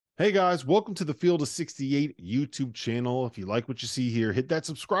Hey guys, welcome to the Field of 68 YouTube channel. If you like what you see here, hit that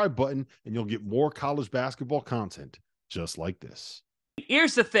subscribe button and you'll get more college basketball content just like this.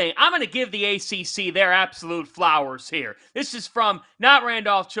 Here's the thing. I'm going to give the ACC their absolute flowers here. This is from not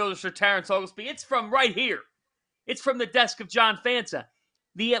Randolph Childress or Terrence Oglesby. It's from right here. It's from the desk of John Fanta.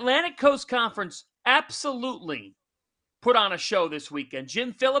 The Atlantic Coast Conference absolutely put on a show this weekend.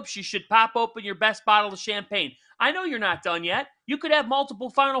 Jim Phillips, you should pop open your best bottle of champagne. I know you're not done yet. You could have multiple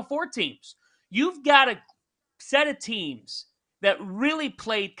Final Four teams. You've got a set of teams that really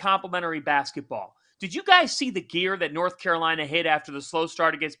played complementary basketball. Did you guys see the gear that North Carolina hit after the slow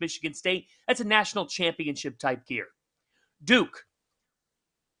start against Michigan State? That's a national championship type gear. Duke,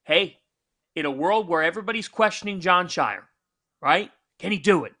 hey, in a world where everybody's questioning John Shire, right? Can he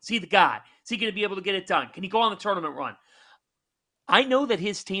do it? Is he the guy? Is he going to be able to get it done? Can he go on the tournament run? I know that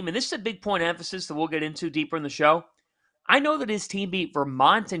his team, and this is a big point of emphasis that we'll get into deeper in the show. I know that his team beat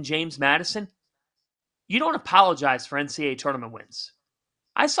Vermont and James Madison. You don't apologize for NCAA tournament wins.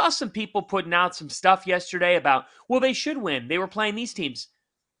 I saw some people putting out some stuff yesterday about, well, they should win. They were playing these teams.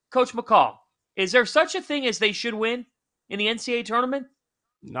 Coach McCall, is there such a thing as they should win in the NCAA tournament?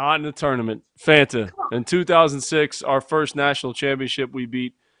 Not in the tournament. Fanta, in 2006, our first national championship, we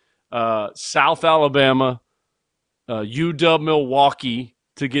beat South Alabama, UW Milwaukee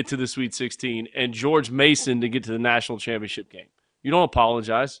to get to the Sweet 16, and George Mason to get to the national championship game. You don't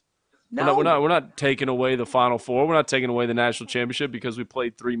apologize. No. We're not taking away the Final Four. We're not taking away the national championship because we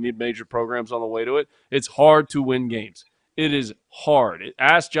played three mid-major programs on the way to it. It's hard to win games. It is hard.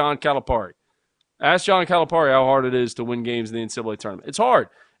 Ask John Calipari. Ask John Calipari how hard it is to win games in the NCAA tournament. It's hard.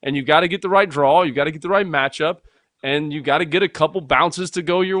 And you got to get the right draw. You got to get the right matchup. And you got to get a couple bounces to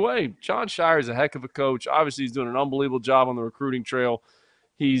go your way. John Shire is a heck of a coach. Obviously, he's doing an unbelievable job on the recruiting trail.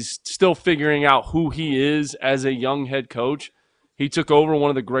 He's still figuring out who he is as a young head coach. He took over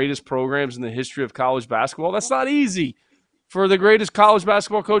one of the greatest programs in the history of college basketball. That's not easy for the greatest college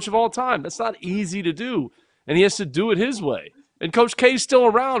basketball coach of all time. That's not easy to do. And he has to do it his way. And Coach K is still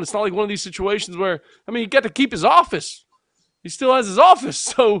around. It's not like one of these situations where, he got to keep his office. He still has his office.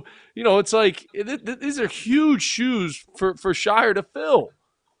 So, it's like these are huge shoes for Shire to fill.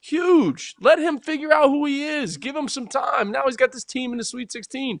 Huge. Let him figure out who he is. Give him some time. Now he's got this team in the Sweet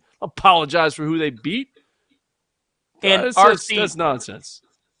 16. Apologize for who they beat. And that's nonsense.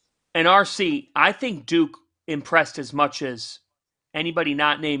 And RC, I think Duke impressed as much as anybody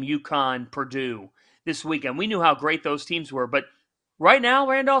not named UConn, Purdue this weekend. We knew how great those teams were. But right now,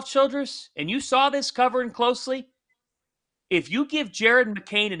 Randolph Childress, and you saw this covering closely, if you give Jared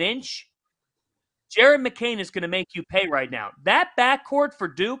McCain an inch, Jared McCain is going to make you pay right now. That backcourt for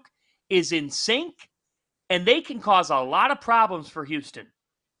Duke is in sync, and they can cause a lot of problems for Houston.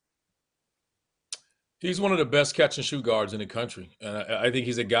 He's one of the best catch-and-shoot guards in the country. And I think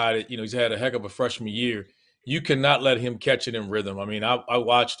he's a guy that, he's had a heck of a freshman year. You cannot let him catch it in rhythm. I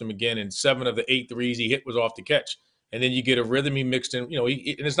watched him again, and 7 of the 8 threes he hit was off the catch. And then you get a rhythm he mixed in. And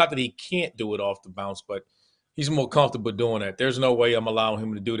it's not that he can't do it off the bounce, but he's more comfortable doing that. There's no way I'm allowing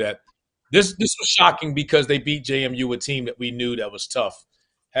him to do that. This was shocking because they beat JMU, a team that we knew that was tough.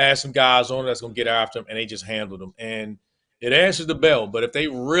 Had some guys on that's going to get after him, and they just handled him. And it answers the bell. But if they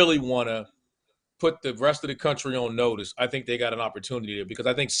really want to put the rest of the country on notice, I think they got an opportunity there because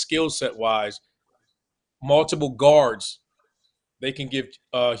I think skill set wise, multiple guards, they can give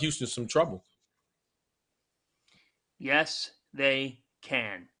Houston some trouble. Yes, they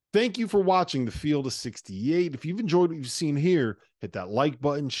can. Thank you for watching the Field of 68. If you've enjoyed what you've seen here, hit that like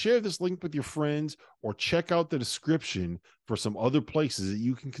button, share this link with your friends, or check out the description for some other places that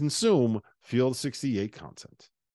you can consume Field of 68 content.